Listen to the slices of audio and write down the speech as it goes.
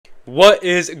What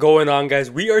is going on,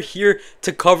 guys? We are here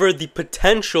to cover the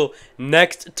potential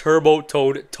next Turbo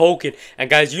Toad token. And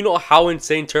guys, you know how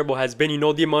insane Turbo has been. You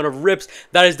know the amount of rips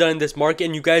that is done in this market,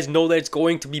 and you guys know that it's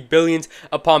going to be billions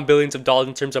upon billions of dollars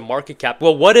in terms of market cap.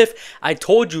 Well, what if I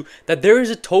told you that there is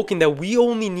a token that we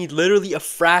only need literally a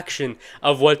fraction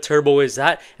of what Turbo is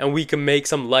at, and we can make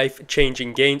some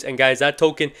life-changing gains? And guys, that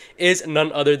token is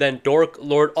none other than Dork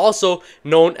Lord, also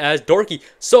known as Dorky.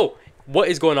 So what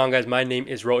is going on, guys? My name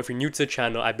is Ro. If you're new to the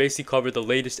channel, I basically cover the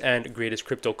latest and greatest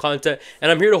crypto content,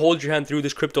 and I'm here to hold your hand through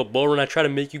this crypto bull run. I try to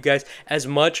make you guys as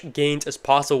much gains as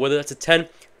possible, whether that's a 10,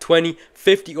 20,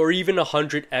 50, or even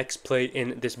 100x play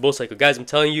in this bull cycle. Guys, I'm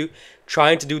telling you,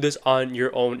 trying to do this on your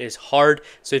own is hard.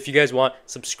 So if you guys want,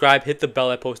 subscribe, hit the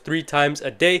bell. I post 3 times a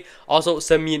day. Also,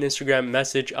 send me an Instagram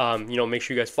message. Make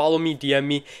sure you guys follow me, DM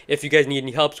me if you guys need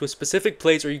any helps with specific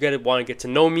plays, or you guys want to get to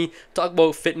know me, talk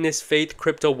about fitness, faith,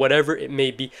 crypto, whatever it may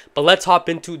be. But let's hop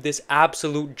into this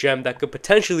absolute gem that could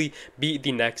potentially be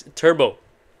the next Turbo.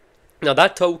 Now,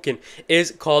 that token is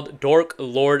called Dork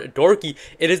Lord Dorky.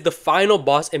 It is the final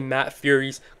boss in Matt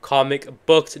Fury's comic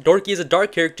books. Dorky is a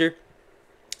dark character,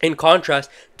 in contrast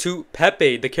to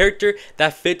Pepe, the character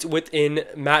that fits within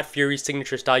Matt Fury's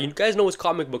signature style. You guys know his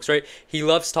comic books, right? He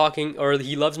loves talking, or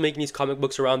he loves making these comic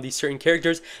books around these certain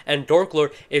characters, and Dork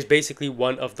Lord is basically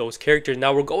one of those characters.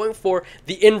 Now, we're going for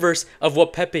the inverse of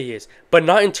what Pepe is, but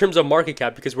not in terms of market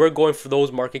cap, because we're going for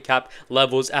those market cap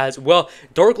levels as well.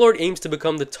 Dork Lord aims to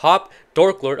become the top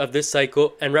Dork Lord of this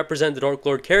cycle and represent the Dork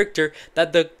Lord character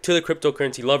that to the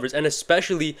cryptocurrency lovers, and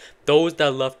especially those that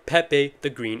love Pepe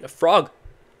the Green Frog.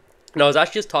 Now,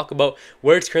 let's just talk about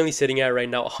where it's currently sitting at right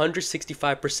now.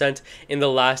 165% in the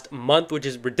last month, which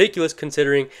is ridiculous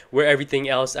considering where everything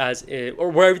else is in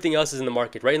the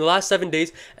market, right? In the last 7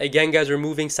 days, again, guys, we're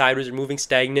moving sideways, we're moving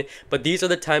stagnant, but these are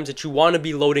the times that you want to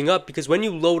be loading up, because when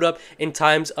you load up in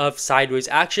times of sideways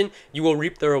action, you will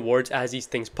reap the rewards as these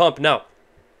things pump. Now,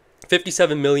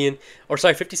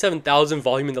 57,000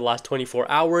 volume in the last 24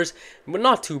 hours, but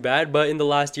not too bad. But in the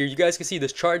last year, you guys can see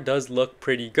this chart does look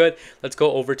pretty good. Let's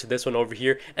go over to this one over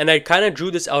here, and I kind of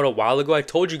drew this out a while ago. I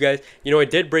told you guys, it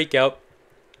did break out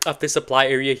of the supply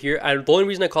area here, and the only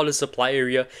reason I call it supply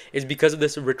area is because of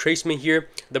this retracement here,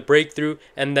 the breakthrough,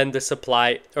 and then the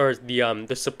supply, or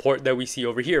the support that we see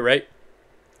over here, right?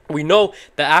 We know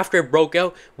that after it broke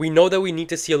out, we know that we need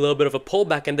to see a little bit of a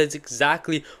pullback, and that's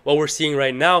exactly what we're seeing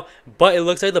right now. But it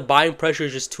looks like the buying pressure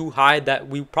is just too high, that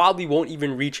we probably won't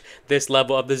even reach this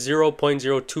level of the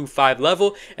 0.025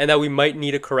 level, and that we might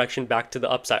need a correction back to the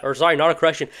upside. Or sorry, not a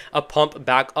correction, a pump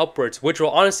back upwards, which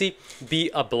will honestly be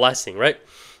a blessing, right?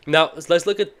 Now, let's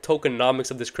look at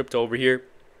tokenomics of this crypto over here.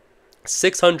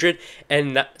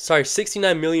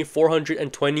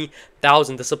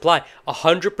 69,420,000 the supply.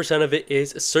 100% of it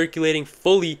is circulating,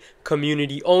 fully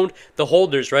community owned. The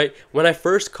holders, right? When I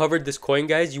first covered this coin,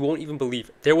 guys, you won't even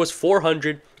believe there was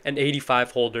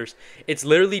 485 holders. It's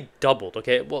literally doubled,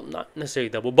 okay? Well, not necessarily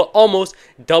double, but almost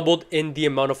doubled in the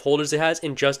amount of holders it has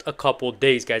in just a couple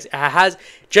days, guys. It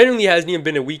genuinely hasn't even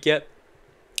been a week yet.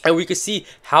 And we can see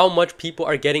how much people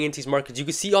are getting into these markets. You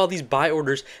can see all these buy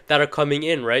orders that are coming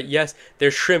in, right? Yes, they're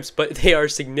shrimps, but they are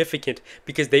significant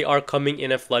because they are coming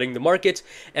in and flooding the markets.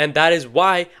 And that is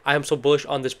why I am so bullish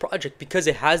on this project, because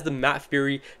it has the Matt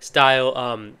Fury style,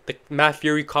 the Matt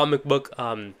Fury comic book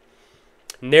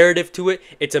narrative to it.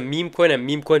 It's a meme coin, and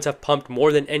meme coins have pumped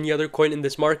more than any other coin in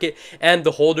this market, and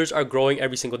the holders are growing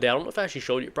every single day. I don't know if I actually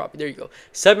showed you properly. There you go.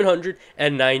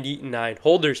 799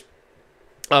 holders.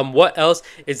 What else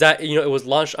is that, it was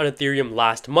launched on Ethereum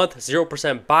last month.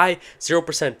 0% buy,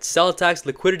 0% sell tax.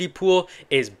 Liquidity pool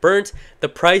is burnt. The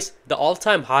price, the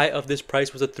all-time high of this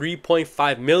price was a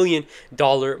 $3.5 million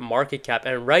market cap.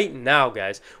 And right now,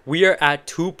 guys, we are at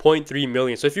 2.3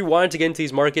 million. So if you wanted to get into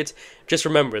these markets, just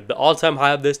remember the all-time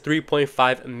high of this,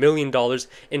 $3.5 million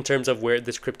in terms of where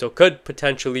this crypto could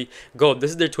potentially go.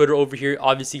 This is their Twitter over here.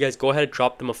 Obviously, guys, go ahead and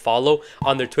drop them a follow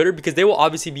on their Twitter, because they will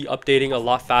obviously be updating a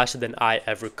lot faster than I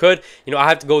ever could. I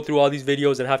have to go through all these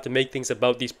videos and have to make things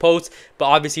about these posts, but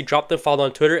obviously drop them follow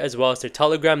on Twitter as well as their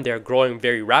Telegram. They are growing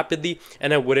very rapidly,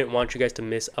 and I wouldn't want you guys to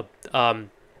miss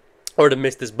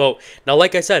this boat. Now,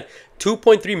 like I said,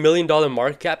 $2.3 million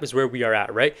market cap is where we are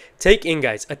at, right? Take in,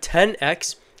 guys, a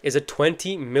 10x is a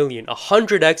 20 million,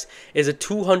 100x is a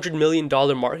 $200 million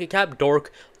market cap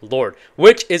Dork Lord,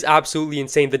 which is absolutely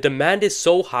insane. The demand is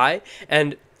so high,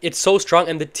 and it's so strong,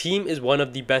 and the team is one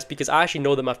of the best, because I actually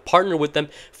know them. I've partnered with them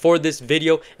for this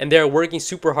video, and they're working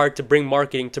super hard to bring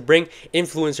marketing, to bring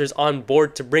influencers on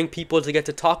board, to bring people to get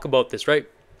to talk about this, right?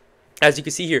 as you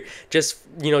can see here, just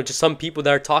just some people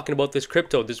that are talking about this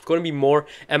crypto. There's going to be more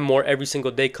and more every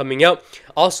single day coming out.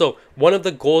 Also, one of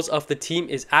the goals of the team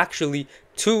is actually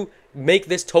to make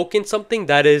this token something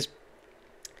that is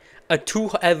at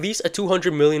least a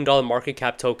 $200 million market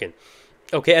cap token.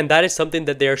 Okay, and that is something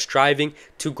that they are striving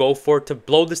to go for, to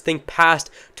blow this thing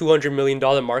past $200 million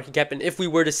market cap. And if we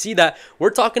were to see that,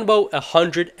 we're talking about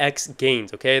 100x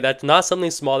gains. Okay, that's not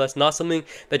something small. That's not something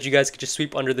that you guys could just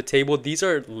sweep under the table. These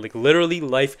are like literally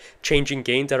life-changing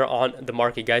gains that are on the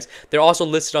market, guys. They're also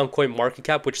listed on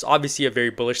CoinMarketCap, which is obviously a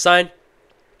very bullish sign.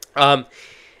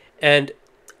 And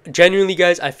genuinely,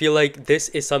 guys, I feel like this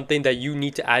is something that you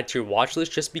need to add to your watch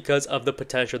list just because of the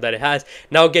potential that it has.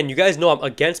 Now, again, you guys know I'm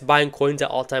against buying coins at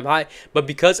all-time high, but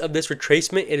because of this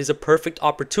retracement, it is a perfect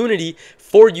opportunity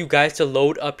for you guys to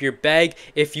load up your bag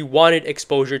if you wanted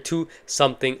exposure to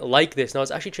something like this. Now,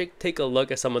 let's actually take a look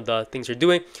at some of the things they're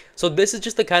doing. So this is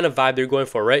just the kind of vibe they're going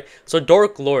for, right? So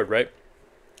Dark Lord, right?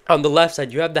 On the left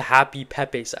side, you have the happy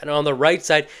Pepe side. And on the right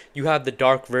side, you have the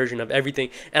dark version of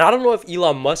everything. And I don't know if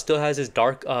Elon Musk still has his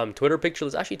dark Twitter picture.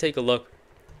 Let's actually take a look.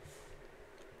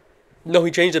 No,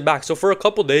 he changed it back. So for a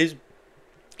couple days,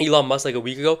 Elon Musk, like a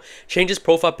week ago, changed his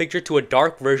profile picture to a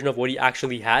dark version of what he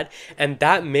actually had, and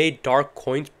that made dark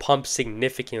coins pump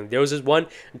significantly. There was this one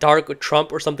dark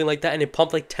Trump or something like that, and it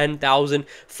pumped like 10,000,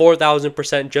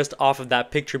 4,000% just off of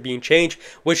that picture being changed,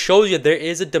 which shows you there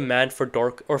is a demand for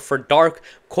dark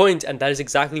coins, and that is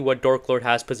exactly what Dork Lord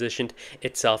has positioned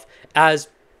itself as.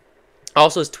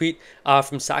 Also, his tweet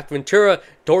from Sac Ventura,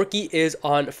 Dorky is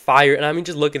on fire. And I mean,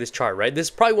 just look at this chart, right? This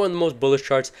is probably one of the most bullish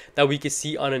charts that we could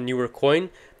see on a newer coin.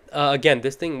 Again,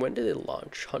 this thing, when did it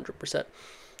launch? 100%.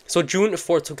 So June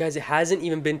 4th. So guys, it hasn't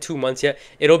even been 2 months yet.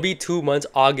 It'll be 2 months,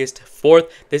 August 4th.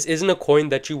 This isn't a coin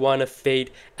that you want to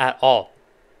fade at all.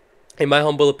 In my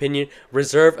humble opinion,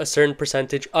 reserve a certain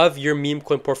percentage of your meme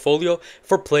coin portfolio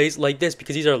for plays like this,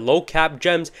 because these are low cap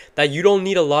gems that you don't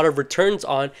need a lot of returns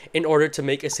on in order to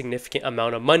make a significant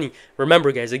amount of money.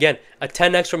 Remember, guys, again, a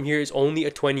 10x from here is only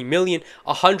a 20 million,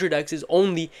 100x is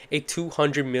only a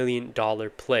 $200 million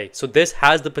play. So this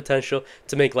has the potential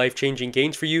to make life-changing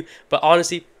gains for you. But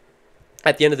honestly,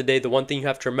 at the end of the day, the one thing you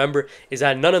have to remember is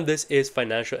that none of this is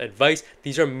financial advice.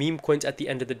 These are meme coins at the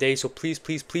end of the day. So please,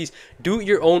 please, please do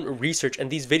your own research. And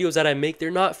these videos that I make,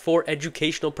 they're not for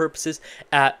educational purposes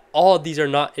at all. These are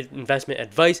not investment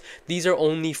advice. These are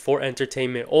only for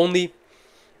entertainment only.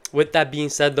 With that being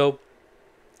said, though,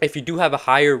 if you do have a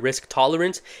higher risk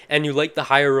tolerance and you like the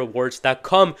higher rewards that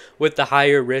come with the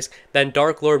higher risk, then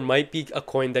Dark Lord might be a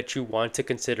coin that you want to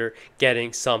consider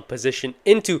getting some position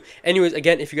into. Anyways,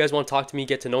 again, if you guys want to talk to me,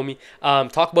 get to know me,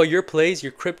 talk about your plays,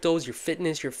 your cryptos, your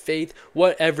fitness, your faith,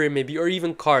 whatever it may be, or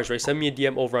even cars, right? Send me a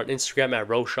DM over on Instagram at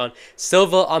Roshawn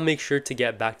Silva. I'll make sure to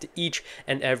get back to each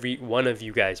and every one of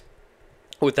you guys.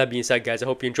 With that being said, guys, I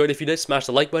hope you enjoyed. If you did, smash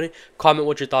the like button, comment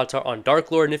what your thoughts are on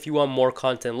Dark Lord, and if you want more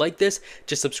content like this,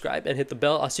 just subscribe and hit the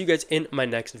bell. I'll see you guys in my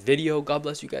next video. God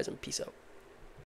bless you guys, and peace out.